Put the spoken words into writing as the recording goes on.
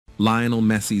Lionel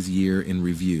Messi's year in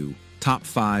review. Top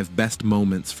 5 best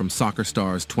moments from Soccer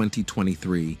Stars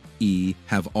 2023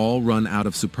 have all run out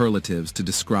of superlatives to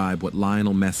describe what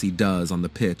Lionel Messi does on the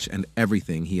pitch and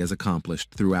everything he has accomplished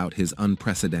throughout his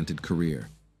unprecedented career.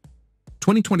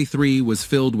 2023 was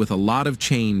filled with a lot of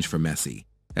change for Messi,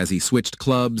 as he switched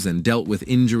clubs and dealt with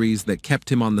injuries that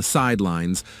kept him on the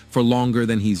sidelines for longer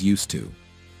than he's used to.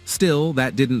 Still,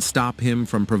 that didn't stop him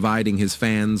from providing his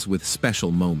fans with special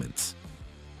moments.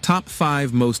 Top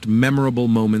 5 most memorable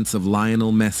moments of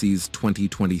Lionel Messi's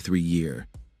 2023 year.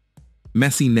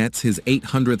 Messi nets his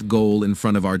 800th goal in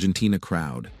front of Argentina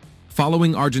crowd.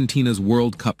 Following Argentina's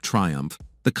World Cup triumph,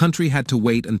 the country had to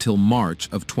wait until March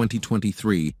of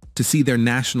 2023 to see their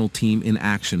national team in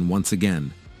action once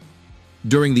again.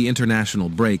 During the international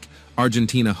break,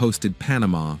 Argentina hosted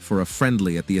Panama for a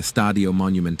friendly at the Estadio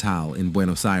Monumental in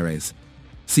Buenos Aires.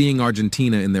 Seeing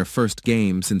Argentina in their first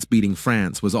game since beating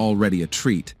France was already a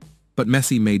treat, but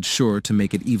Messi made sure to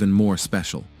make it even more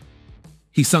special.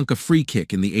 He sunk a free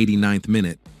kick in the 89th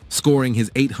minute, scoring his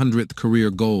 800th career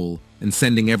goal and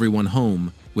sending everyone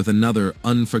home with another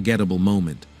unforgettable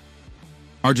moment.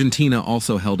 Argentina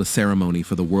also held a ceremony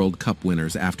for the World Cup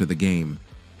winners after the game.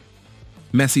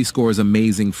 Messi scores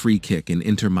amazing free kick in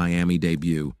Inter Miami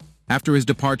debut. After his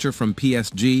departure from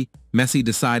PSG, Messi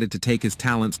decided to take his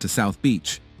talents to South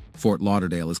Beach, Fort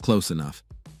Lauderdale is close enough,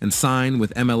 and sign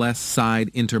with MLS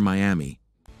side Inter Miami.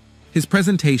 His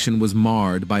presentation was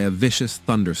marred by a vicious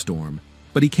thunderstorm,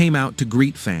 but he came out to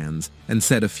greet fans and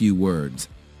said a few words.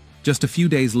 Just a few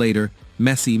days later,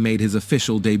 Messi made his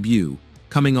official debut,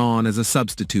 coming on as a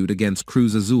substitute against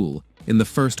Cruz Azul in the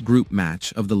first group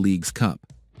match of the League's Cup.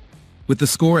 With the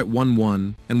score at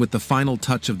 1-1 and with the final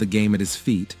touch of the game at his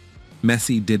feet,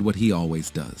 Messi did what he always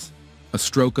does. A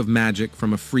stroke of magic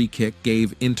from a free kick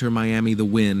gave Inter Miami the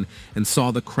win and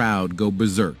saw the crowd go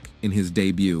berserk in his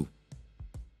debut.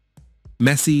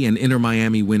 Messi and Inter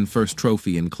Miami win first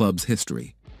trophy in club's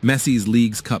history. Messi's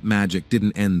League's Cup magic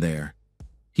didn't end there.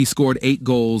 He scored 8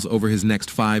 goals over his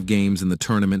next 5 games in the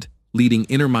tournament, leading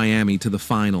Inter Miami to the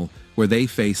final where they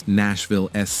faced Nashville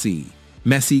SC.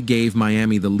 Messi gave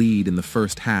Miami the lead in the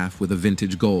first half with a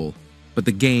vintage goal, but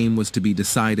the game was to be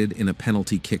decided in a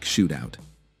penalty kick shootout.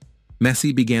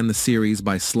 Messi began the series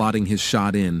by slotting his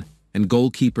shot in, and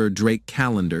goalkeeper Drake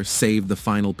Callender saved the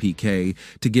final PK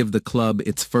to give the club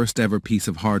its first ever piece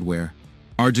of hardware.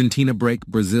 Argentina break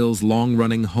Brazil's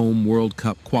long-running home World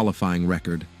Cup qualifying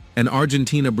record. An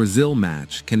Argentina-Brazil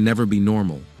match can never be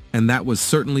normal, and that was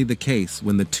certainly the case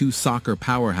when the two soccer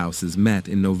powerhouses met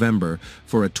in November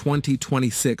for a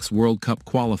 2026 World Cup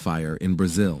qualifier in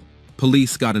Brazil.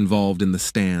 Police got involved in the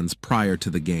stands prior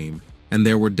to the game, and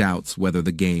there were doubts whether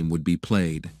the game would be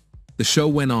played. The show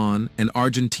went on, and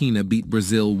Argentina beat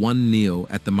Brazil 1-0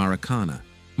 at the Maracanã,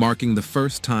 marking the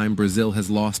first time Brazil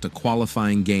has lost a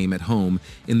qualifying game at home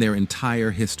in their entire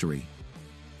history.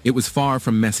 It was far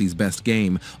from Messi's best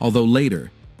game, although later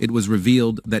it was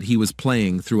revealed that he was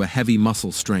playing through a heavy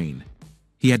muscle strain.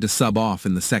 He had to sub off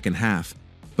in the second half,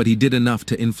 but he did enough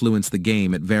to influence the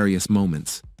game at various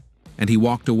moments. And he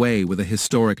walked away with a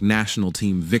historic national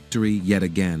team victory yet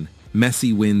again.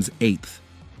 Messi wins 8th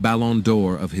Ballon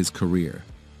d'Or of his career.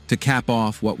 To cap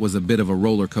off what was a bit of a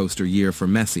roller coaster year for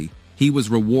Messi, he was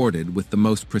rewarded with the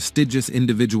most prestigious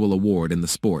individual award in the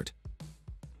sport.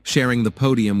 Sharing the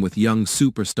podium with young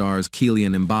superstars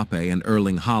Kylian Mbappe and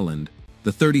Erling Haaland,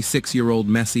 the 36-year-old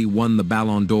Messi won the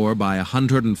Ballon d'Or by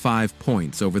 105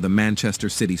 points over the Manchester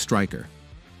City striker.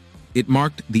 It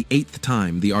marked the 8th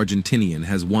time the Argentinian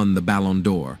has won the Ballon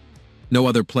d'Or. No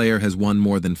other player has won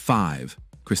more than 5,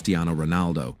 Cristiano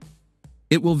Ronaldo.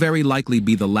 It will very likely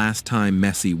be the last time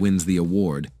Messi wins the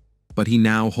award, but he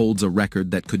now holds a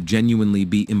record that could genuinely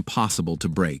be impossible to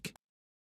break.